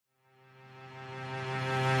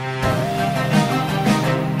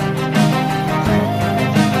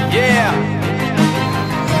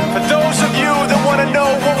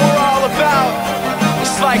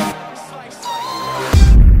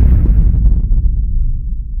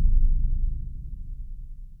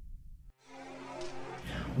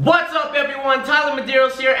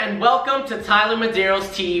here, and welcome to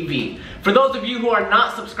TylerMedeirosTV. For those of you who are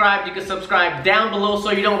not subscribed, you can subscribe down below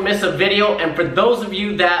so you don't miss a video, and for those of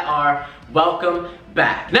you that are, welcome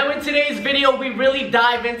back. Now in today's video, we really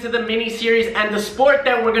dive into the mini-series, and the sport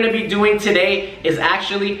that we're going to be doing today is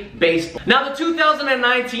actually baseball. Now the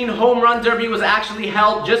 2019 Home Run Derby was actually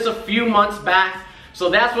held just a few months back. So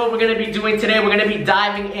that's what we're going to be doing today. We're going to be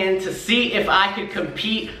diving in to see if I could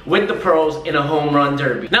compete with the pros in a home run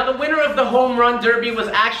derby. Now the winner of the home run derby was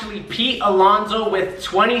actually Pete Alonso with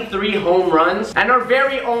 23 home runs. And our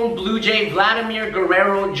very own Blue Jay Vladimir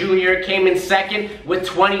Guerrero Jr. came in second with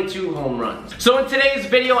 22 home runs. So in today's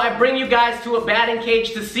video, I bring you guys to a batting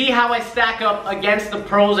cage to see how I stack up against the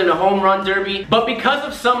pros in a home run derby. But because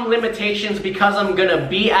of some limitations, because I'm going to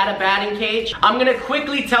be at a batting cage, I'm going to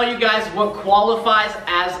quickly tell you guys what qualifies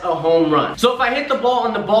as a home run. So if I hit the ball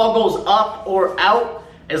and the ball goes up or out,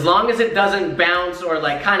 as long as it doesn't bounce or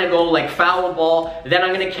like kind of go like foul ball, then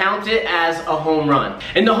I'm going to count it as a home run.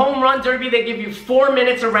 In the home run derby, they give you 4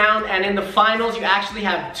 minutes around, and in the finals, you actually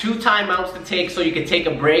have 2 timeouts to take so you can take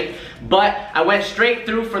a break. But I went straight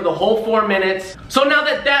through for the whole 4 minutes. So now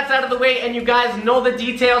that that's out of the way and you guys know the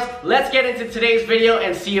details, let's get into today's video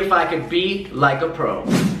and see if I could be like a pro.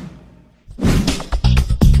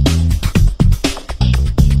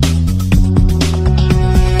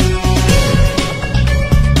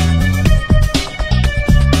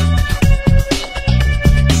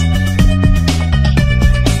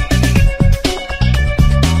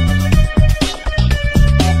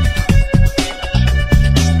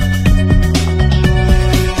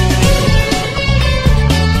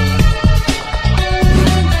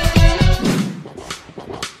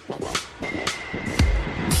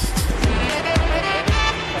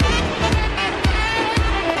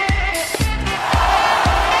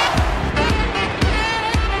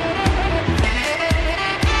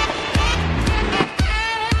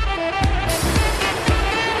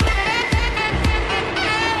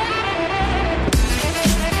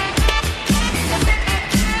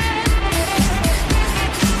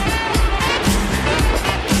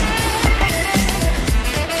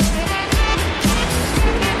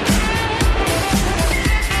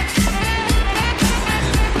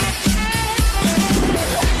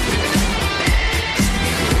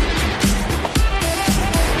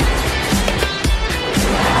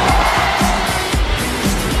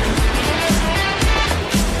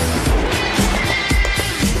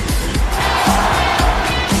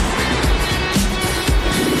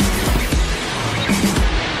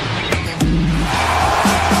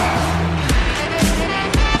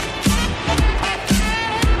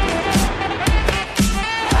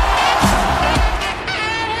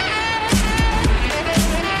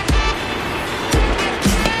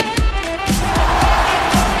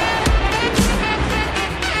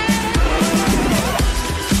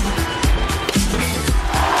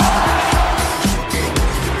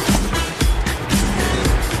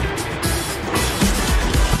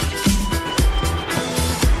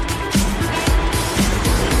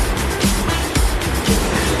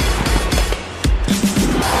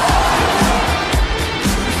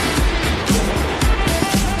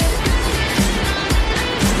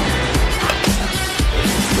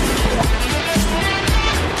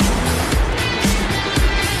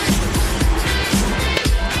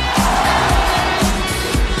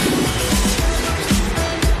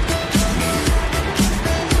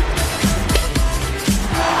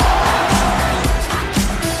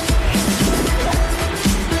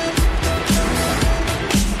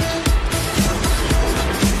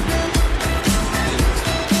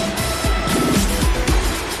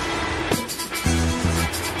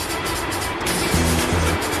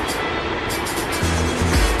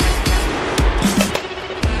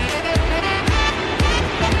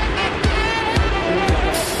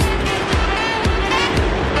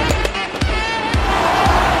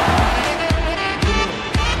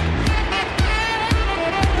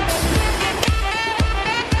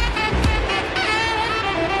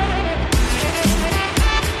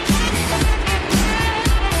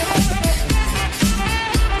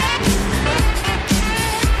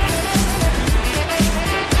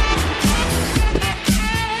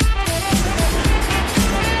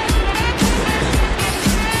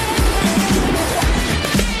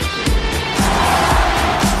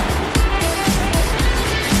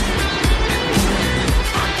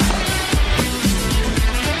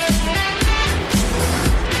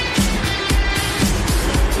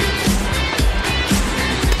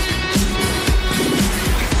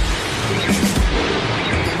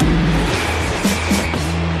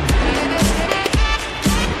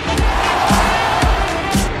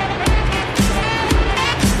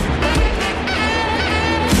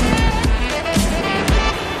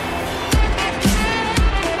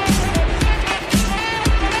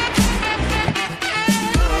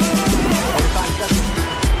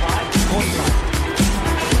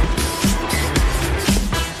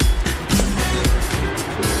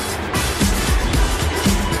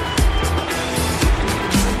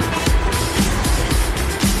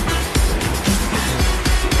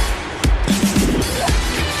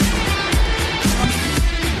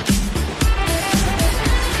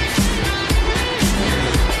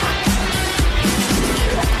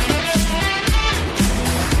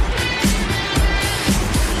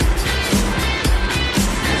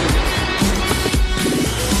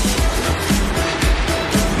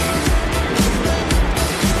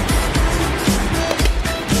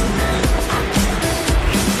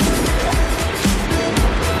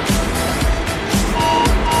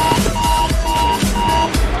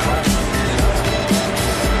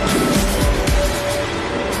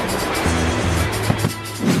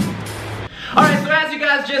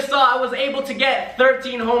 able to get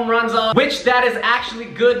 13 home runs off, which that is actually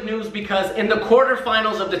good news because in the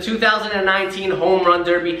quarterfinals of the 2019 Home Run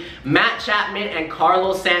Derby, Matt Chapman and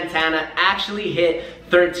Carlos Santana actually hit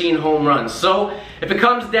 13 home runs. So if it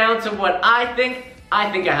comes down to what I think I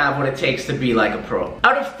have what it takes to be like a pro.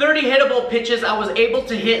 Out of 30 hittable pitches, I was able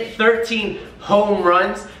to hit 13 home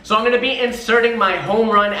runs. So I'm gonna be inserting my home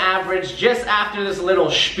run average just after this little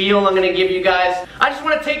spiel I'm gonna give you guys. I just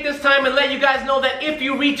wanna take this time and let you guys know that if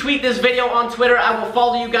you retweet this video on Twitter, I will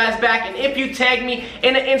follow you guys back. And if you tag me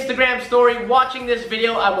in an Instagram story watching this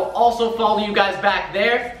video, I will also follow you guys back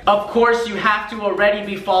there. Of course, you have to already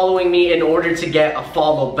be following me in order to get a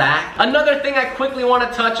follow back. Another thing I quickly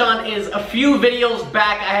wanna touch on is a few videos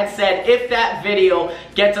back I had said if that video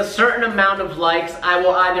gets a certain amount of likes, I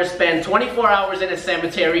will either spend 24 hours in a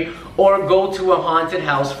cemetery or go to a haunted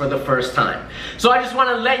house for the first time. So I just want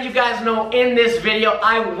to let you guys know in this video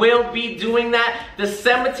I will be doing that. The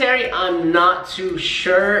cemetery, I'm not too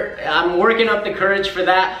sure. I'm working up the courage for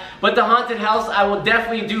that. But the haunted house I will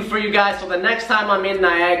definitely do for you guys. So the next time I'm in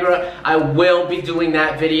Niagara, I will be doing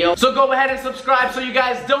that video. So go ahead and subscribe so you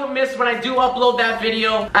guys don't miss when I do upload that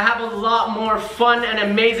video. I have a lot more fun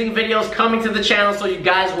and amazing videos coming to the channel, so you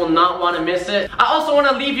guys will not want to miss it. I also want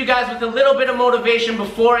to leave you guys with a little bit of motivation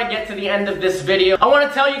before I get to the end of this video. I want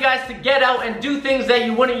to tell you guys to get out and do things that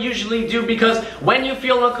you wouldn't usually do, because when you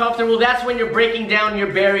feel uncomfortable, that's when you're breaking down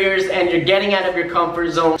your barriers and you're getting out of your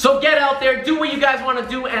comfort zone. So get out there, do what you guys want to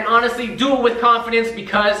do, and honestly, do it with confidence,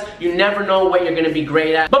 because you never know what you're going to be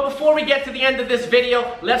great at. But before we get to the end of this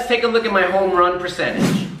video, let's take a look at my home run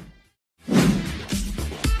percentage.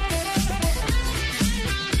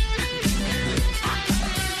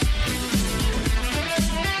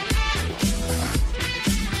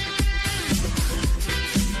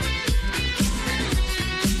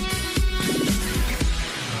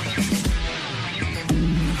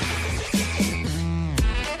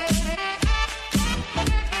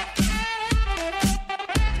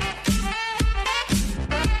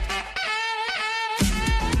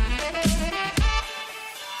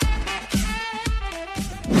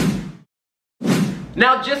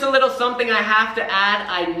 Now, just a little something I have to add.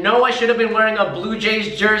 I know I should have been wearing a Blue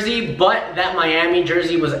Jays jersey, but that Miami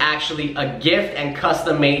jersey was actually a gift and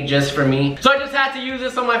custom made just for me. So I just had to use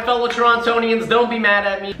this on my fellow Torontonians. Don't be mad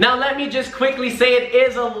at me. Now, let me just quickly say it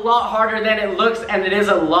is a lot harder than it looks, and it is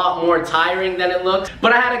a lot more tiring than it looks.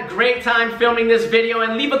 But I had a great time filming this video,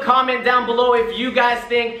 and leave a comment down below if you guys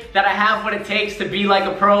think that I have what it takes to be like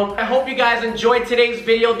a pro. I hope you guys enjoyed today's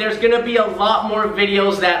video. There's gonna be a lot more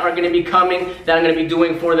videos that are gonna be coming that I'm gonna be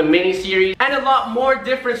doing for the mini series, and a lot more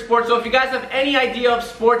different sports. So if you guys have any idea of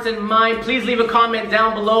sports in mind, please leave a comment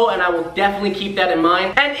down below and I will definitely keep that in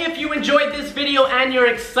mind. And if you enjoyed this video and you're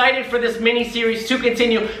excited for this mini series to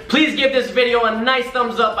continue, please give this video a nice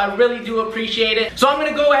thumbs up. I really do appreciate it. So I'm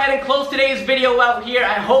gonna go ahead and close today's video out here.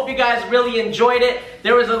 I hope you guys really enjoyed it.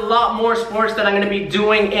 There was a lot more sports that I'm gonna be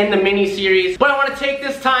doing in the mini series, but I wanna take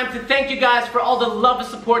this time to thank you guys for all the love and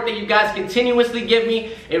support that you guys continuously give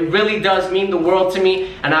me. It really does mean the world to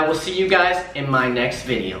me, and I will see you guys in my next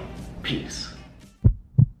video. Peace.